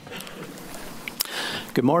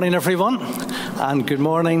Good morning, everyone, and good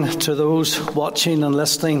morning to those watching and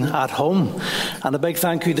listening at home. And a big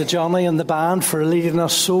thank you to Johnny and the band for leading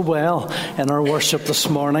us so well in our worship this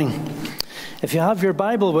morning. If you have your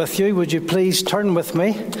Bible with you, would you please turn with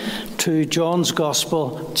me to John's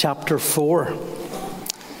Gospel, chapter 4.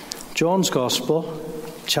 John's Gospel,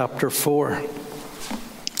 chapter 4.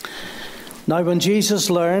 Now, when Jesus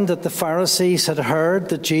learned that the Pharisees had heard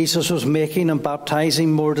that Jesus was making and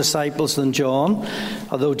baptizing more disciples than John,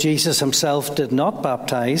 although Jesus himself did not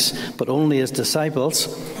baptize, but only his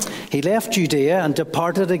disciples, he left Judea and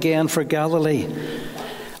departed again for Galilee.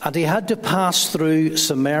 And he had to pass through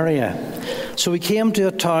Samaria. So he came to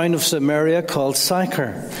a town of Samaria called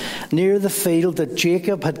Sychar, near the field that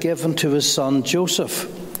Jacob had given to his son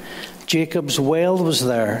Joseph. Jacob's well was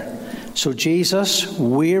there. So Jesus,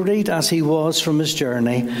 wearied as he was from his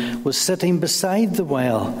journey, was sitting beside the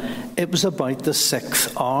well. It was about the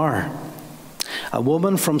 6th hour. A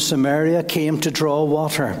woman from Samaria came to draw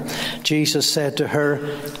water. Jesus said to her,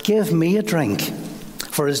 "Give me a drink,"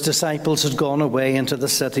 for his disciples had gone away into the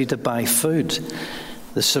city to buy food.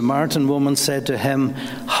 The Samaritan woman said to him,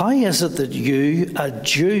 "How is it that you, a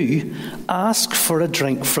Jew, ask for a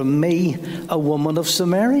drink from me, a woman of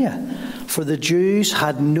Samaria?" For the Jews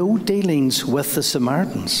had no dealings with the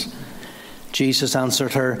Samaritans. Jesus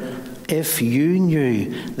answered her, "If you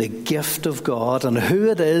knew the gift of God and who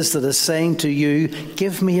it is that is saying to you,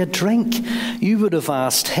 'Give me a drink,' you would have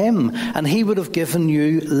asked him, and he would have given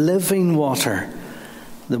you living water."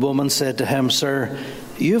 The woman said to him, "Sir,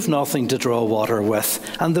 you have nothing to draw water with,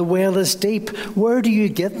 and the well is deep. Where do you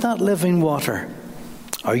get that living water?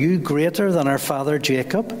 Are you greater than our father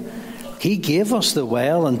Jacob? He gave us the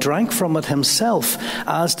well and drank from it himself,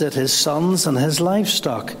 as did his sons and his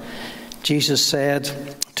livestock." Jesus said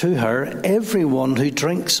to her, "Everyone who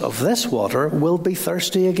drinks of this water will be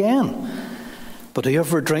thirsty again. But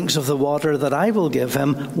whoever drinks of the water that I will give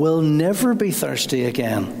him will never be thirsty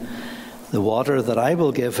again. The water that I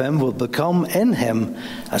will give him will become in him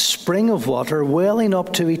a spring of water welling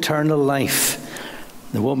up to eternal life."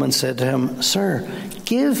 The woman said to him, "Sir,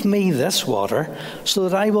 give me this water so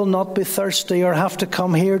that I will not be thirsty or have to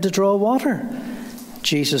come here to draw water."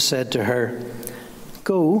 Jesus said to her,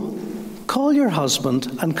 "Go, call your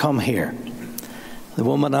husband and come here." The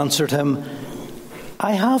woman answered him,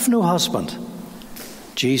 "I have no husband."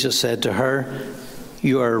 Jesus said to her,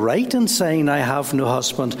 "You are right in saying, 'I have no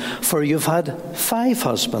husband,' for you've had 5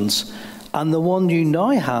 husbands, and the one you now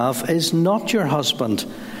have is not your husband.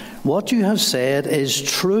 What you have said is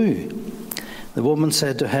true." The woman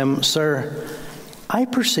said to him, "Sir, I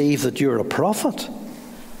perceive that you're a prophet.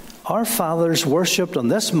 Our fathers worshipped on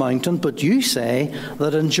this mountain, but you say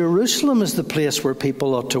that in Jerusalem is the place where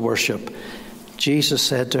people ought to worship." Jesus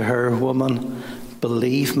said to her, "Woman,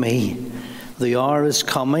 believe me, the hour is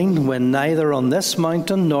coming when neither on this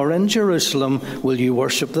mountain nor in Jerusalem will you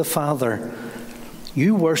worship the Father.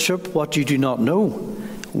 You worship what you do not know.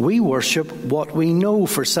 We worship what we know,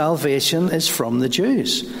 for salvation is from the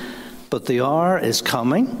Jews. But the hour is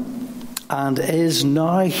coming and is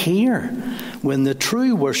now here when the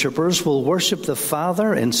true worshippers will worship the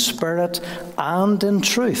Father in spirit and in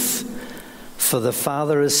truth. For the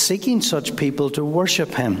Father is seeking such people to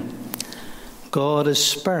worship him. God is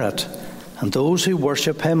spirit, and those who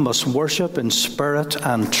worship him must worship in spirit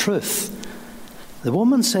and truth." The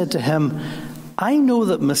woman said to him, "I know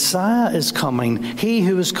that Messiah is coming, he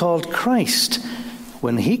who is called Christ.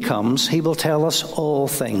 When he comes, he will tell us all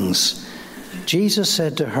things." Jesus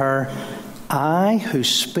said to her, "I who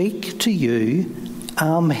speak to you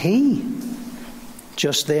am he."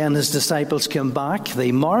 Just then his disciples came back.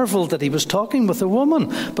 They marveled that he was talking with a woman,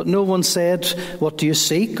 but no one said, "What do you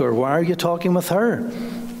seek?" or "Why are you talking with her?"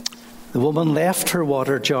 The woman left her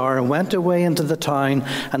water jar and went away into the town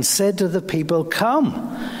and said to the people,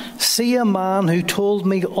 "Come, see a man who told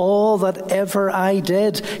me all that ever I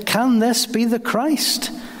did. Can this be the Christ?"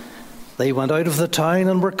 They went out of the town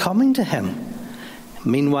and were coming to him.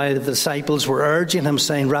 Meanwhile, the disciples were urging him,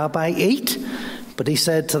 saying, "Rabbi, eat." But he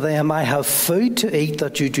said to them, "I have food to eat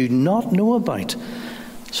that you do not know about."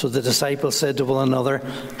 So the disciples said to one another,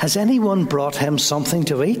 "Has anyone brought him something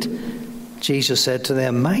to eat?" Jesus said to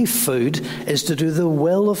them, "My food is to do the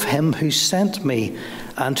will of him who sent me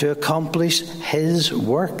and to accomplish his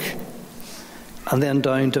work." And then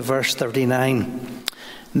down to verse 39.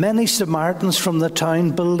 Many Samaritans from the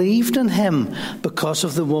town believed in him because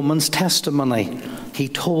of the woman's testimony. "He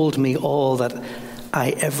told me all that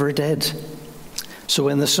I ever did." So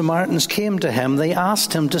when the Samaritans came to him, they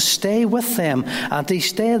asked him to stay with them, and he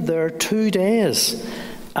stayed there 2 days.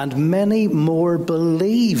 And many more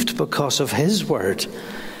believed because of his word.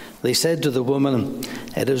 They said to the woman,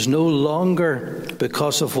 "It is no longer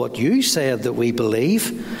because of what you said that we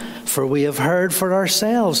believe, for we have heard for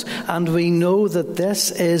ourselves, and we know that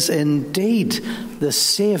this is indeed the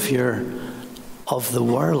Saviour of the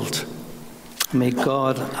world." May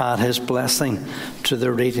God add his blessing to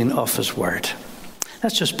the reading of his word.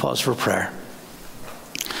 Let's just pause for prayer.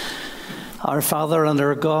 Our Father and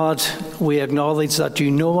our God, we acknowledge that you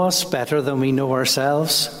know us better than we know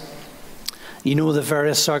ourselves. You know the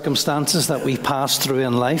various circumstances that we pass through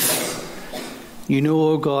in life. You know,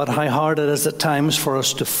 O God, how hard it is at times for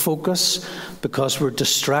us to focus because we're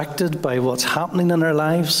distracted by what's happening in our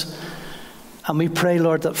lives. And we pray,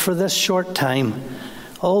 Lord, that for this short time,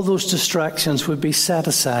 all those distractions would be set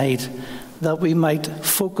aside, that we might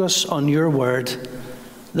focus on your word,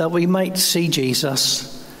 that we might see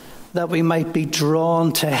Jesus, that we might be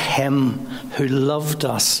drawn to him who loved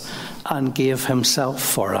us and gave himself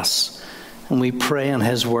for us. And we pray in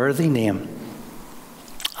his worthy name.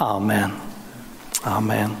 Amen.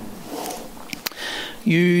 Amen.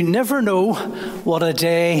 You never know what a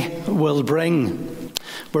day will bring.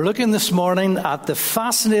 We're looking this morning at the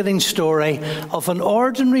fascinating story of an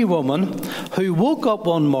ordinary woman who woke up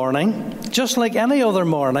one morning, just like any other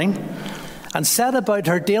morning, and set about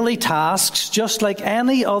her daily tasks just like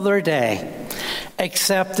any other day,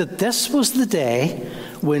 except that this was the day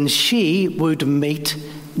when she would meet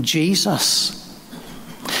Jesus.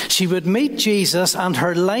 She would meet Jesus and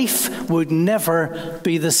her life would never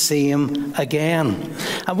be the same again.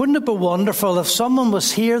 And wouldn't it be wonderful if someone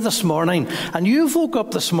was here this morning and you woke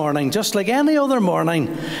up this morning just like any other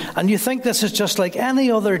morning and you think this is just like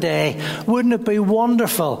any other day? Wouldn't it be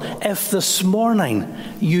wonderful if this morning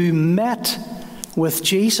you met with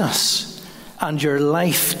Jesus and your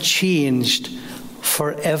life changed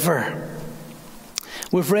forever?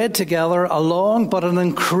 We've read together a long but an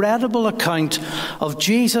incredible account of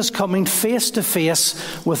Jesus coming face to face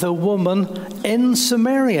with a woman in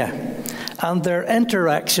Samaria, and their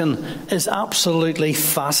interaction is absolutely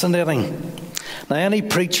fascinating. Now, any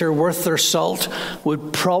preacher worth their salt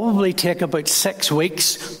would probably take about 6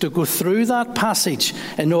 weeks to go through that passage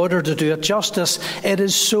in order to do it justice. It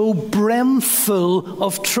is so brimful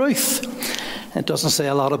of truth. It doesn't say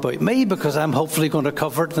a lot about me because I'm hopefully going to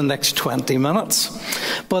cover it in the next 20 minutes.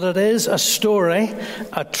 But it is a story,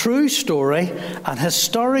 a true story, an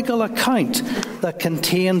historical account that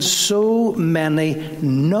contains so many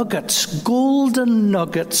nuggets, golden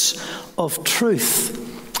nuggets of truth.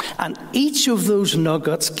 And each of those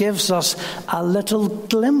nuggets gives us a little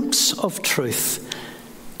glimpse of truth.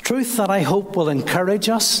 Truth that I hope will encourage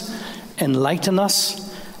us, enlighten us,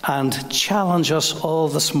 and challenge us all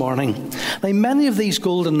this morning. Now, many of these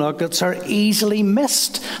golden nuggets are easily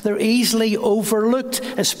missed. They're easily overlooked,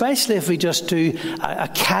 especially if we just do a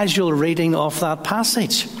casual reading of that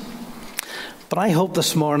passage. But I hope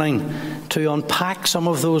this morning to unpack some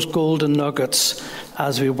of those golden nuggets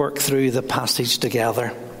as we work through the passage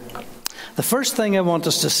together. The first thing I want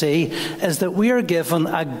us to see is that we are given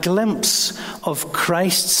a glimpse of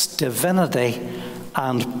Christ's divinity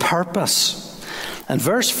and purpose. In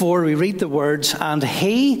verse 4, we read the words, "And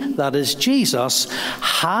he," that is Jesus,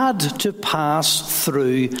 "had to pass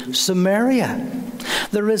through Samaria."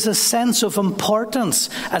 There is a sense of importance,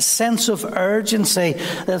 a sense of urgency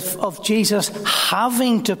of Jesus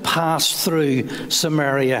having to pass through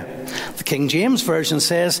Samaria. The King James Version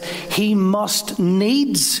says, "He must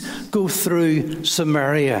needs go through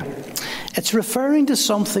Samaria." It's referring to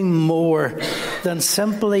something more than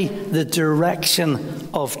simply the direction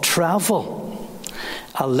of travel.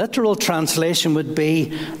 A literal translation would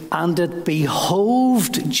be, "And it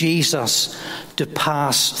behoved Jesus to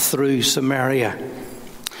pass through Samaria."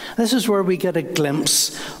 This is where we get a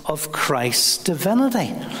glimpse of Christ's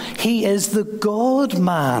divinity. He is the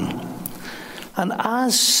God-man. And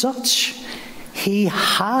as such, he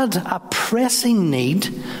had a pressing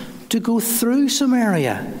need to go through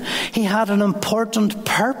Samaria. He had an important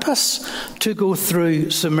purpose to go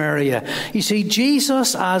through Samaria. You see,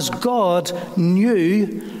 Jesus as God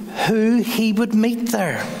knew who he would meet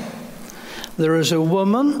there. There is a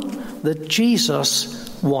woman that Jesus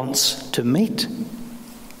wants to meet.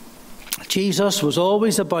 Jesus was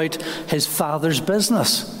always about his Father's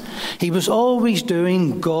business. He was always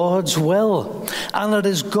doing God's will. And it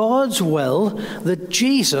is God's will that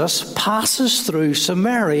Jesus passes through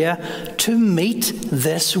Samaria to meet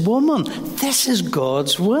this woman. This is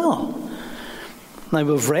God's will. Now,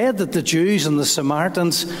 we've read that the Jews and the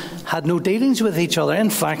Samaritans had no dealings with each other. In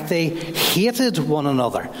fact, they hated one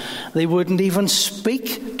another. They wouldn't even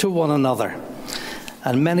speak to one another.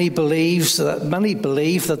 And many believe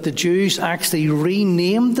that the Jews actually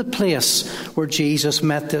renamed the place where Jesus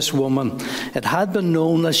met this woman. It had been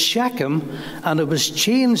known as Shechem, and it was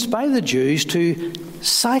changed by the Jews to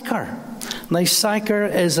Sychar. Now, Sychar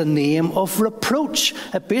is a name of reproach.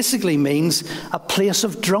 It basically means a place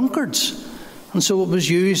of drunkards. And so it was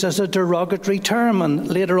used as a derogatory term. And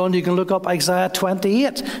later on you can look up Isaiah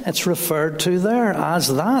 28. It's referred to there as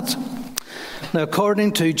that. Now,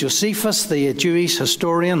 according to Josephus, the Jewish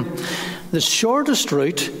historian, the shortest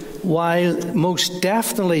route, while most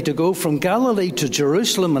definitely to go from Galilee to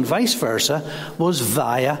Jerusalem and vice versa, was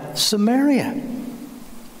via Samaria.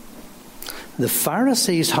 The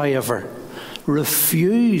Pharisees, however,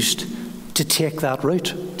 refused to take that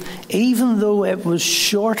route. Even though it was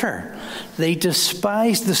shorter, they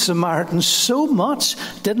despised the Samaritans so much,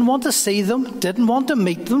 didn't want to see them, didn't want to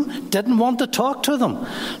meet them, didn't want to talk to them.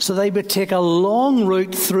 So they would take a long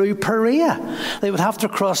route through Perea. They would have to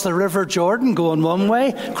cross the River Jordan, going one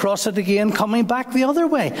way, cross it again, coming back the other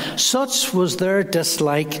way. Such was their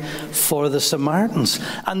dislike for the Samaritans.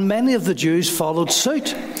 And many of the Jews followed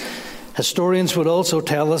suit. Historians would also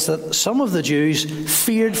tell us that some of the Jews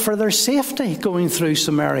feared for their safety going through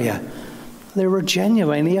Samaria. They were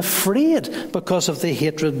genuinely afraid because of the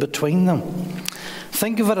hatred between them.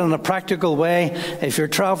 Think of it in a practical way. If you're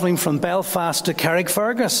travelling from Belfast to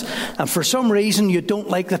Carrickfergus and for some reason you don't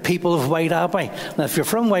like the people of White Abbey. Now, if you're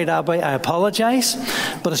from White Abbey, I apologise,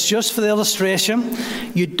 but it's just for the illustration.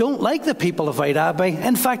 You don't like the people of White Abbey.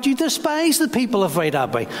 In fact, you despise the people of White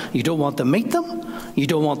Abbey. You don't want to meet them. You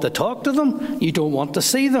don't want to talk to them. You don't want to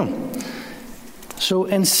see them. So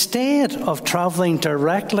instead of travelling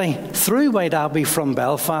directly through White Abbey from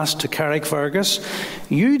Belfast to Carrickfergus,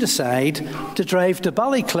 you decide to drive to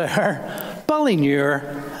Ballyclare,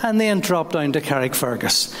 Ballynewer, and then drop down to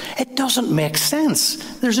Carrickfergus. It doesn't make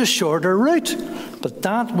sense. There's a shorter route. But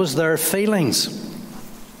that was their feelings.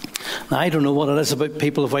 Now, I don't know what it is about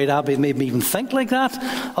people of White Abbey that made me even think like that,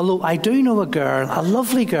 although I do know a girl, a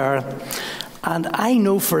lovely girl, and I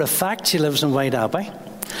know for a fact she lives in White Abbey.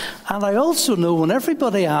 And I also know when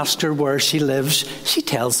everybody asks her where she lives, she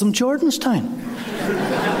tells them Jordanstown.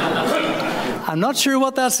 I'm not sure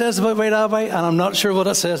what that says about White Abbey, and I'm not sure what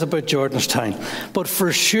it says about Jordanstown. But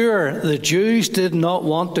for sure, the Jews did not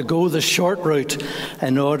want to go the short route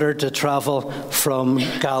in order to travel from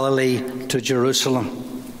Galilee to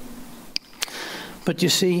Jerusalem. But you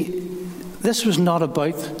see, this was not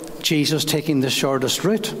about Jesus taking the shortest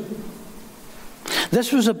route.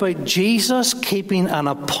 This was about Jesus keeping an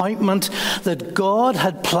appointment that God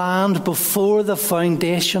had planned before the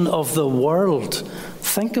foundation of the world.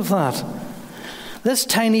 Think of that. This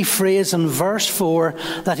tiny phrase in verse 4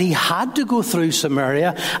 that he had to go through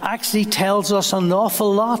Samaria actually tells us an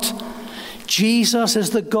awful lot. Jesus is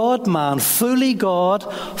the God-man, fully God,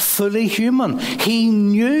 fully human. He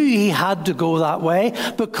knew he had to go that way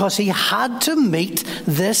because he had to meet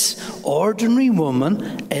this ordinary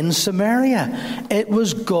woman in Samaria. It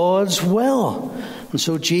was God's will. And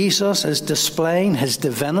so Jesus is displaying his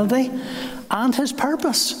divinity and his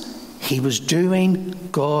purpose. He was doing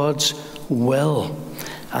God's will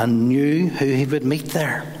and knew who he would meet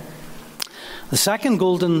there. The second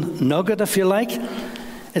golden nugget, if you like,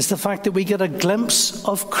 is the fact that we get a glimpse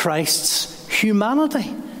of Christ's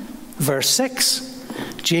humanity. Verse 6,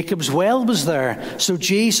 Jacob's well was there. So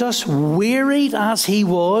Jesus, wearied as he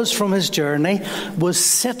was from his journey, was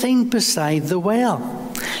sitting beside the well.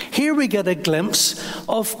 Here we get a glimpse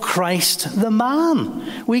of Christ the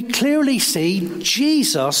man. We clearly see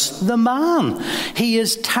Jesus the man. He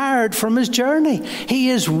is tired from his journey. He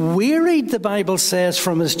is wearied, the Bible says,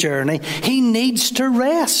 from his journey. He needs to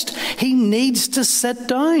rest. He needs to sit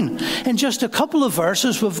down. In just a couple of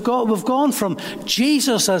verses, we've gone from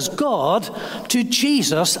Jesus as God to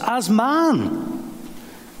Jesus as man.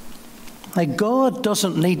 Now, God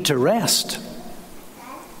doesn't need to rest.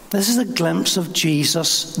 This is a glimpse of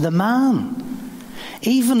Jesus, the man.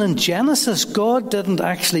 Even in Genesis, God didn't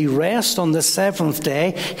actually rest on the seventh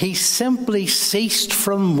day. He simply ceased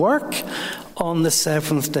from work on the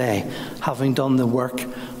seventh day, having done the work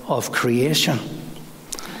of creation.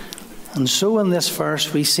 And so in this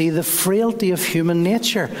verse, we see the frailty of human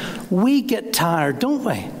nature. We get tired, don't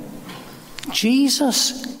we?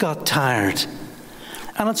 Jesus got tired.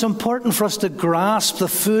 And it's important for us to grasp the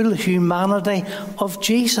full humanity of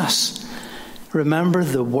Jesus. Remember,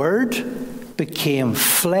 the Word became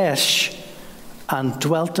flesh and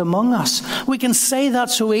dwelt among us. We can say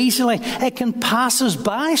that so easily. It can pass us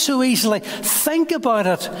by so easily. Think about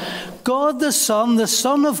it. God the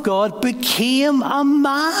Son of God, became a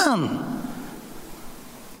man.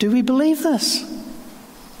 Do we believe this?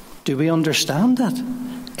 Do we understand it?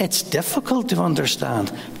 It's difficult to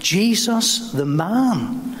understand. Jesus, the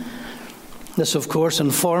man. This, of course,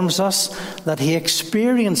 informs us that he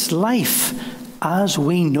experienced life as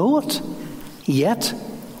we know it, yet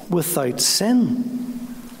without sin.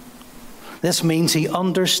 This means he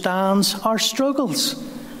understands our struggles.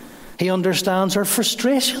 He understands our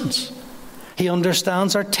frustrations. He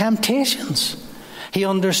understands our temptations. He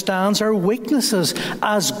understands our weaknesses.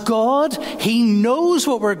 As God, he knows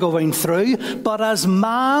what we're going through, but as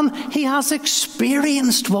man, he has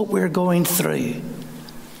experienced what we're going through.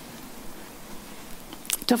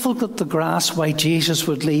 Difficult to grasp why Jesus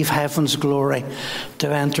would leave heaven's glory to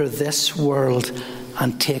enter this world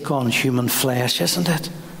and take on human flesh, isn't it?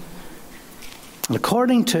 And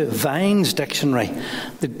according to Vine's dictionary,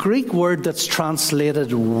 the Greek word that's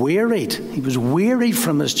translated wearied, he was wearied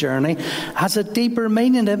from his journey, has a deeper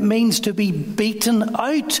meaning. It means to be beaten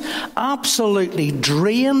out, absolutely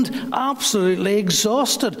drained, absolutely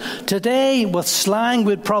exhausted. Today, with slang,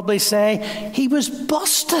 we'd probably say he was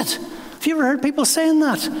busted. Have you ever heard people saying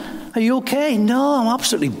that? Are you okay? No, I'm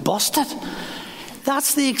absolutely busted.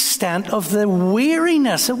 That's the extent of the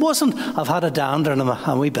weariness. It wasn't, I've had a dander and I'm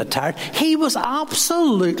a wee bit tired. He was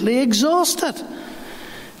absolutely exhausted.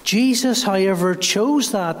 Jesus, however,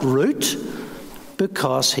 chose that route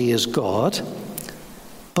because he is God.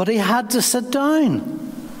 But he had to sit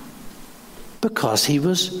down because he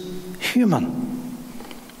was human.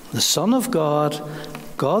 The Son of God,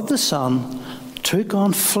 God the Son, took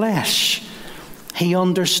on flesh. He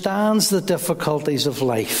understands the difficulties of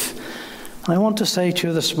life. I want to say to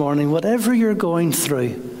you this morning, whatever you're going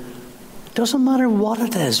through, it doesn't matter what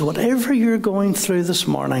it is, whatever you're going through this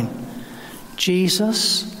morning,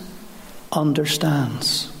 Jesus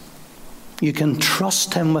understands. You can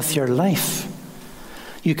trust him with your life.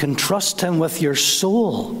 You can trust him with your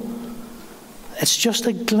soul. It's just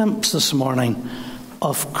a glimpse this morning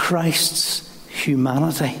of Christ's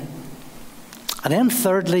humanity. And then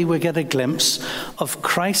thirdly, we get a glimpse of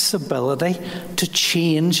Christ's ability to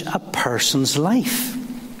change a person's life.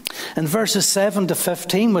 In verses 7 to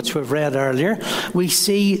 15, which we've read earlier, we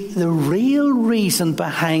see the real reason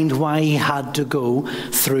behind why he had to go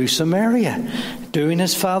through Samaria. Doing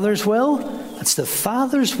his Father's will. It's the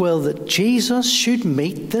Father's will that Jesus should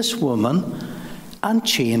meet this woman and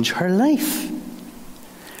change her life.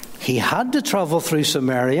 He had to travel through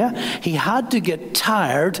Samaria. He had to get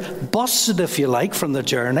tired, busted if you like, from the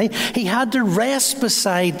journey. He had to rest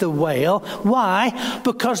beside the well. Why?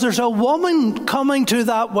 Because there's a woman coming to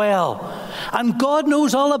that well. And God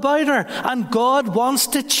knows all about her. And God wants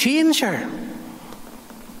to change her.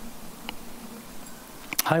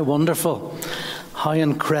 How wonderful, how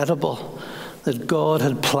incredible that God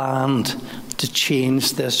had planned to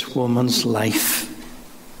change this woman's life.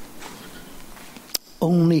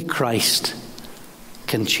 Only Christ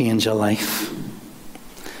can change a life.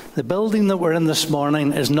 The building that we're in this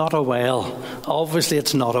morning is not a well. Obviously,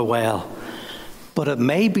 it's not a well. But it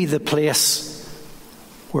may be the place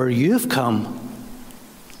where you've come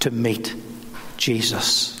to meet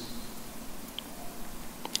Jesus.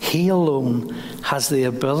 He alone has the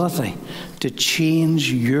ability to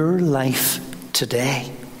change your life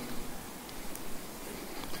today.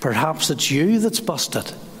 Perhaps it's you that's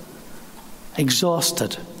busted,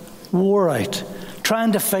 exhausted, wore out,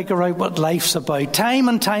 trying to figure out what life's about. Time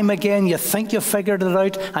and time again, you think you've figured it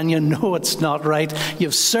out and you know it's not right.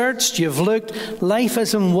 You've searched, you've looked. Life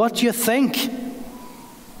isn't what you think.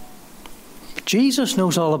 But Jesus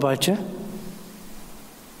knows all about you.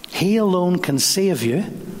 He alone can save you.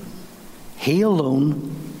 He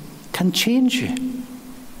alone can change you.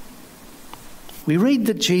 We read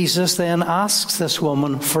that Jesus then asks this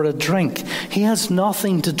woman for a drink. He has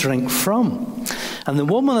nothing to drink from. And the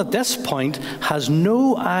woman at this point has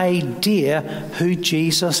no idea who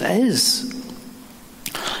Jesus is.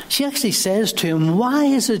 She actually says to him, "Why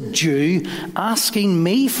is a Jew asking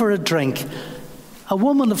me for a drink, a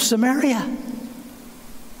woman of Samaria?"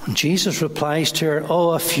 And Jesus replies to her,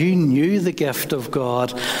 "Oh, if you knew the gift of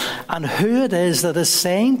God and who it is that is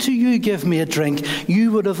saying to you, 'Give me a drink,'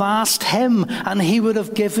 you would have asked him and he would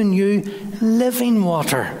have given you living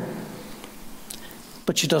water."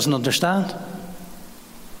 But she doesn't understand.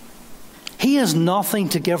 He has nothing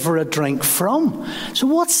to give her a drink from. So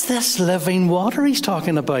what's this living water he's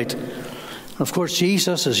talking about? Of course,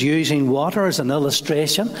 Jesus is using water as an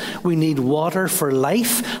illustration. We need water for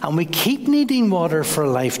life, and we keep needing water for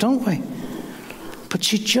life, don't we? But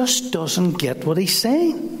she just doesn't get what he's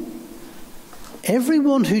saying.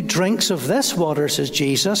 Everyone who drinks of this water, says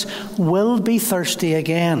Jesus, will be thirsty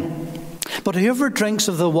again. But whoever drinks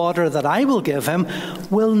of the water that I will give him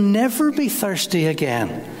will never be thirsty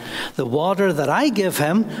again. The water that I give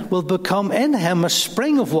him will become in him a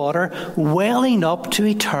spring of water welling up to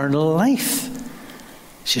eternal life.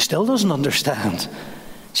 She still doesn't understand.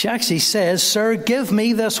 She actually says, Sir, give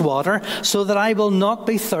me this water so that I will not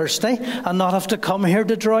be thirsty and not have to come here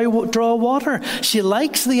to draw water. She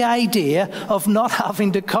likes the idea of not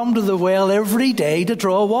having to come to the well every day to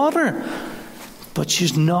draw water. But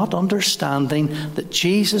she's not understanding that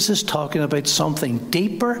Jesus is talking about something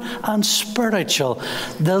deeper and spiritual.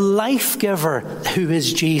 The life giver, who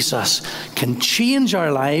is Jesus, can change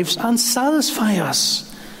our lives and satisfy us.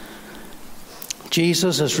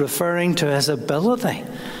 Jesus is referring to his ability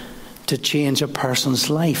to change a person's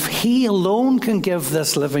life. He alone can give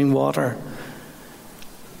this living water.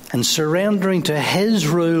 And surrendering to his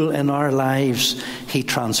rule in our lives, he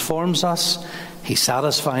transforms us, he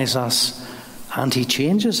satisfies us, and he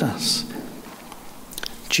changes us.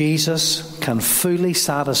 Jesus can fully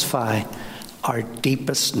satisfy our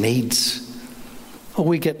deepest needs. Oh,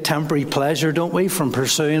 we get temporary pleasure, don't we, from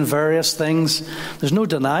pursuing various things. There's no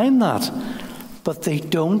denying that. But they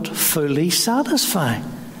don't fully satisfy.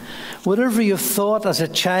 Whatever you've thought as a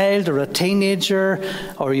child or a teenager,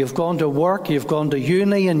 or you've gone to work, you've gone to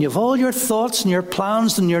uni, and you've all your thoughts and your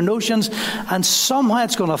plans and your notions, and somehow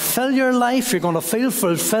it's going to fill your life, you're going to feel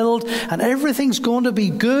fulfilled, and everything's going to be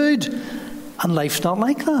good. And life's not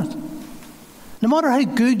like that. No matter how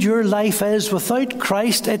good your life is, without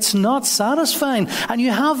Christ, it's not satisfying. And you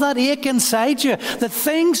have that ache inside you that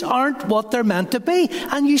things aren't what they're meant to be.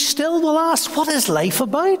 And you still will ask, what is life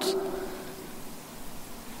about?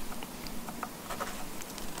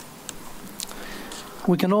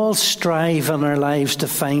 We can all strive in our lives to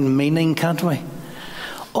find meaning, can't we?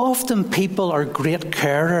 Often people are great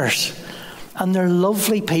carers. And they're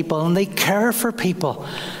lovely people. And they care for people.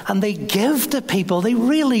 And they give to people. They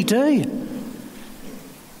really do.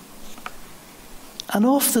 And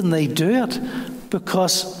often they do it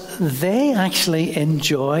because they actually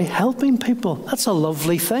enjoy helping people. That's a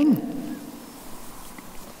lovely thing.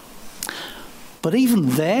 But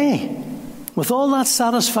even they, with all that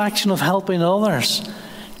satisfaction of helping others,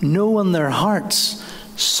 know in their hearts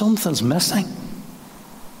something's missing.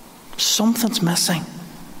 Something's missing.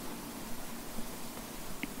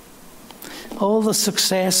 All the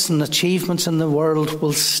success and achievements in the world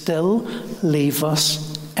will still leave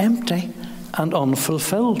us empty and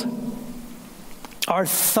unfulfilled. Our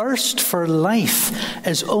thirst for life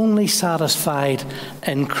is only satisfied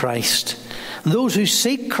in Christ. Those who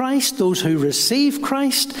seek Christ, those who receive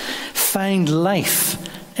Christ, find life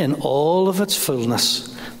in all of its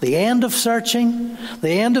fullness. The end of searching, the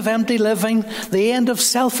end of empty living, the end of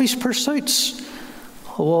selfish pursuits.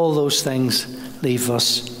 All those things leave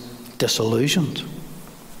us disillusioned.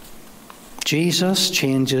 Jesus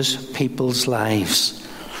changes people's lives.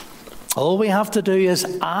 All we have to do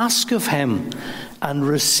is ask of him and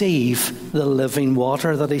receive the living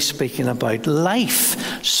water that he's speaking about.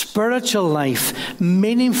 Life, spiritual life,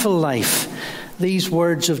 meaningful life. These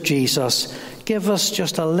words of Jesus give us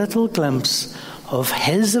just a little glimpse of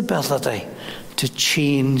his ability to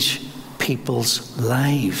change people's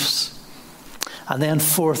lives. And then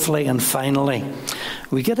fourthly and finally,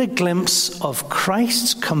 we get a glimpse of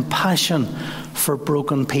Christ's compassion for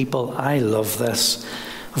broken people. I love this.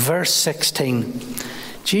 Verse 16,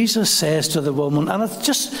 Jesus says to the woman, and it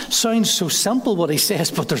just sounds so simple what he says,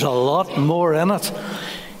 but there's a lot more in it.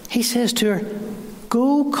 He says to her,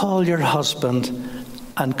 go call your husband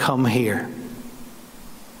and come here.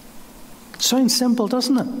 Sounds simple,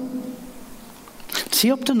 doesn't it? See,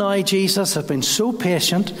 up to now, Jesus had been so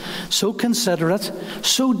patient, so considerate,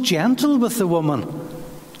 so gentle with the woman,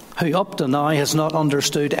 who up to now has not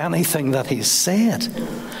understood anything that he's said.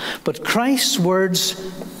 But Christ's words,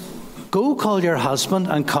 go call your husband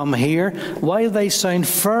and come here, while they sound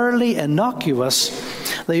fairly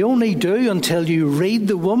innocuous, they only do until you read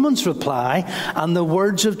the woman's reply and the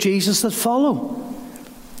words of Jesus that follow.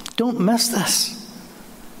 Don't miss this.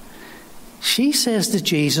 She says to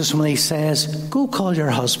Jesus when he says, go call your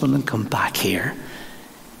husband and come back here.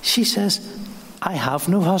 She says, I have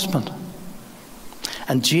no husband.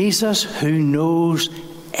 And Jesus, who knows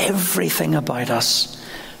everything about us,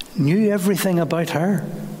 knew everything about her.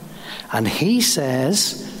 And he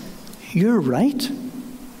says, you're right.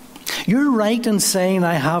 You're right in saying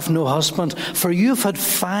I have no husband, for you've had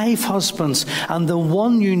 5 husbands, and the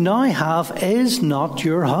one you now have is not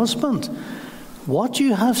your husband. What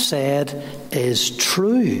you have said is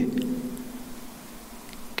true.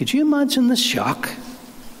 Could you imagine the shock?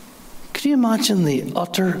 Could you imagine the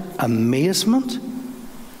utter amazement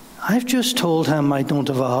I've just told him I don't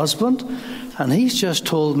have a husband, and he's just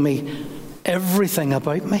told me everything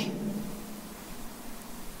about me.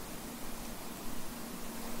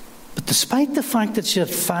 But despite the fact that she had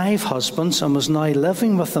 5 husbands and was now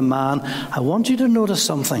living with a man, I want you to notice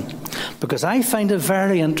something, because I find it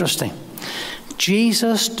very interesting.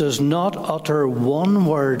 Jesus does not utter one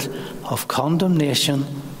word of condemnation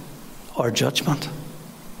or judgment.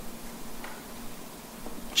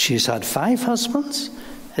 She's had 5 husbands,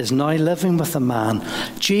 is now living with a man.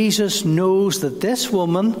 Jesus knows that this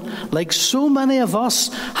woman, like so many of us,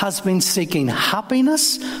 has been seeking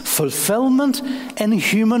happiness, fulfillment in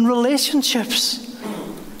human relationships.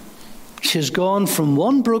 She's gone from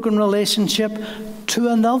one broken relationship to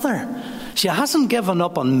another. She hasn't given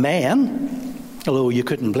up on men, although you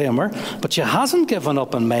couldn't blame her, but she hasn't given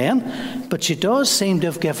up on men, but she does seem to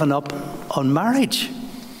have given up on marriage.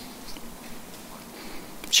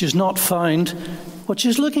 She's not found what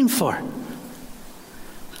she's looking for.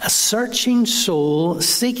 A searching soul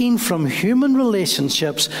seeking from human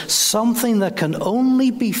relationships something that can only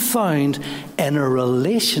be found in a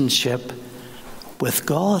relationship with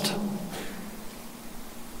God.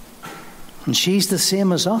 And she's the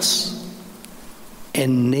same as us,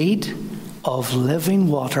 in need of living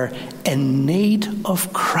water, in need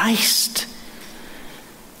of Christ.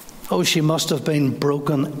 Oh, she must have been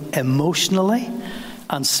broken emotionally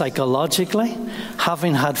and psychologically,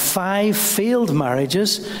 having had 5 failed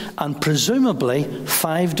marriages and presumably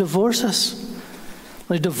 5 divorces.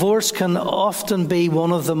 Now, divorce can often be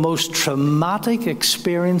one of the most traumatic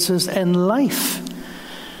experiences in life.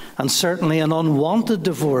 And certainly an unwanted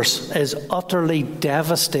divorce is utterly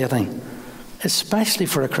devastating, especially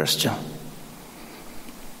for a Christian.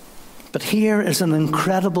 But here is an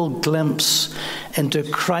incredible glimpse into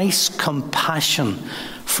Christ's compassion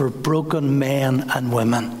for broken men and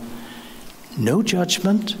women. No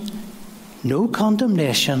judgment, no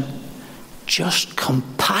condemnation, just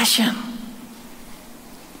compassion.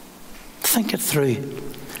 Think it through.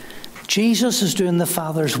 Jesus is doing the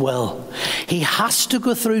Father's will. He has to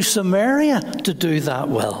go through Samaria to do that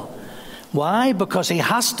will. Why? Because he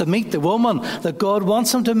has to meet the woman that God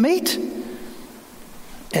wants him to meet.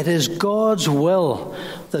 It is God's will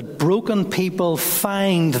that broken people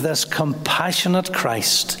find this compassionate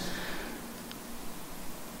Christ.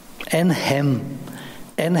 In him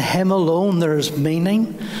alone, there is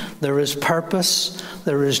meaning, there is purpose,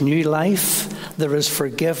 there is new life, there is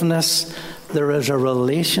forgiveness, there is a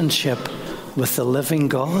relationship with the living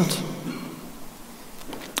God.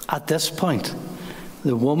 At this point,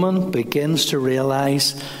 the woman begins to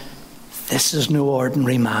realize this is no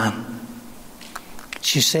ordinary man.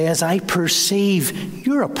 She says, I perceive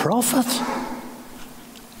you're a prophet.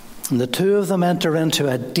 And the two of them enter into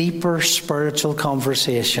a deeper spiritual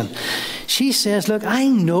conversation. She says, look, I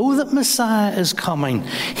know that Messiah is coming,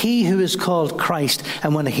 he who is called Christ,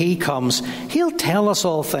 and when he comes, he'll tell us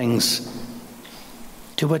all things.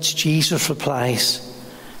 To which Jesus replies,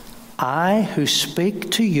 I who speak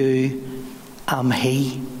to you am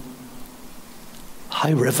he.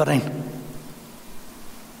 How riveting.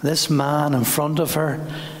 This man in front of her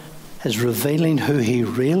is revealing who he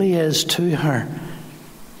really is to her.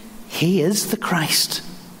 He is the Christ.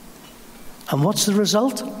 And what's the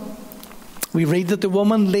result? We read that the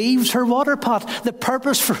woman leaves her water pot, the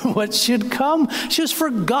purpose for which she had come. She's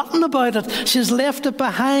forgotten about it. She's left it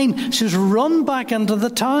behind. She's run back into the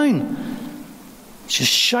town. She's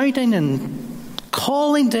shouting and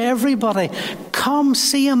calling to everybody, come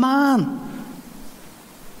see a man.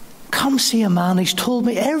 Come see a man. He's told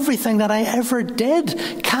me everything that I ever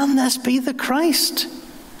did. Can this be the Christ?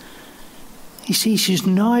 You see, she's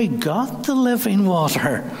now got the living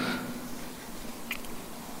water.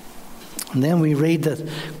 And then we read that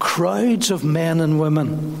crowds of men and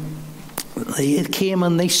women, they came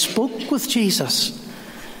and they spoke with Jesus.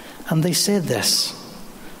 And they said this.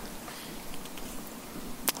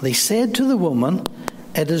 They said to the woman,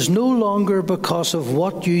 it is no longer because of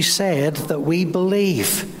what you said that we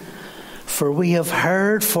believe. For we have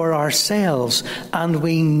heard for ourselves, and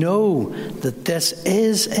we know that this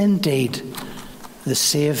is indeed the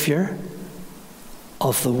Saviour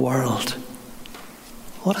of the world.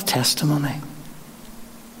 What a testimony.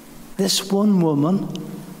 This one woman,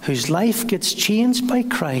 whose life gets changed by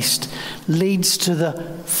Christ, leads to the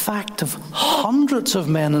fact of hundreds of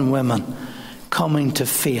men and women coming to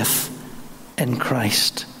faith in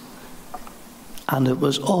Christ. And it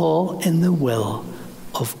was all in the will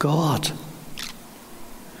of God.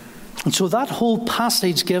 And so that whole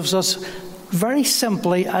passage gives us very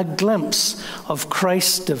simply a glimpse of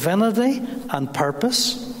Christ's divinity and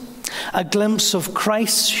purpose, a glimpse of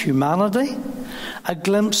Christ's humanity, a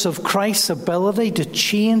glimpse of Christ's ability to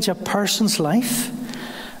change a person's life,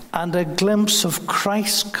 and a glimpse of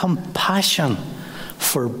Christ's compassion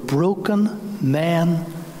for broken men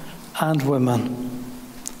and women.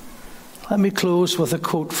 Let me close with a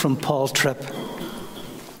quote from Paul Tripp.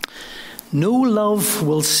 "No love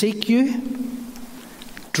will seek you,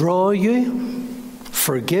 draw you,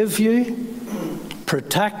 forgive you,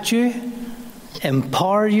 protect you,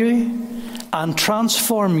 empower you, and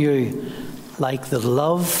transform you like the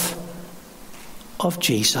love of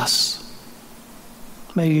Jesus."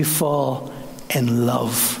 May you fall in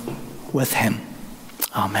love with him.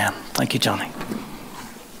 Amen. Thank you, Johnny.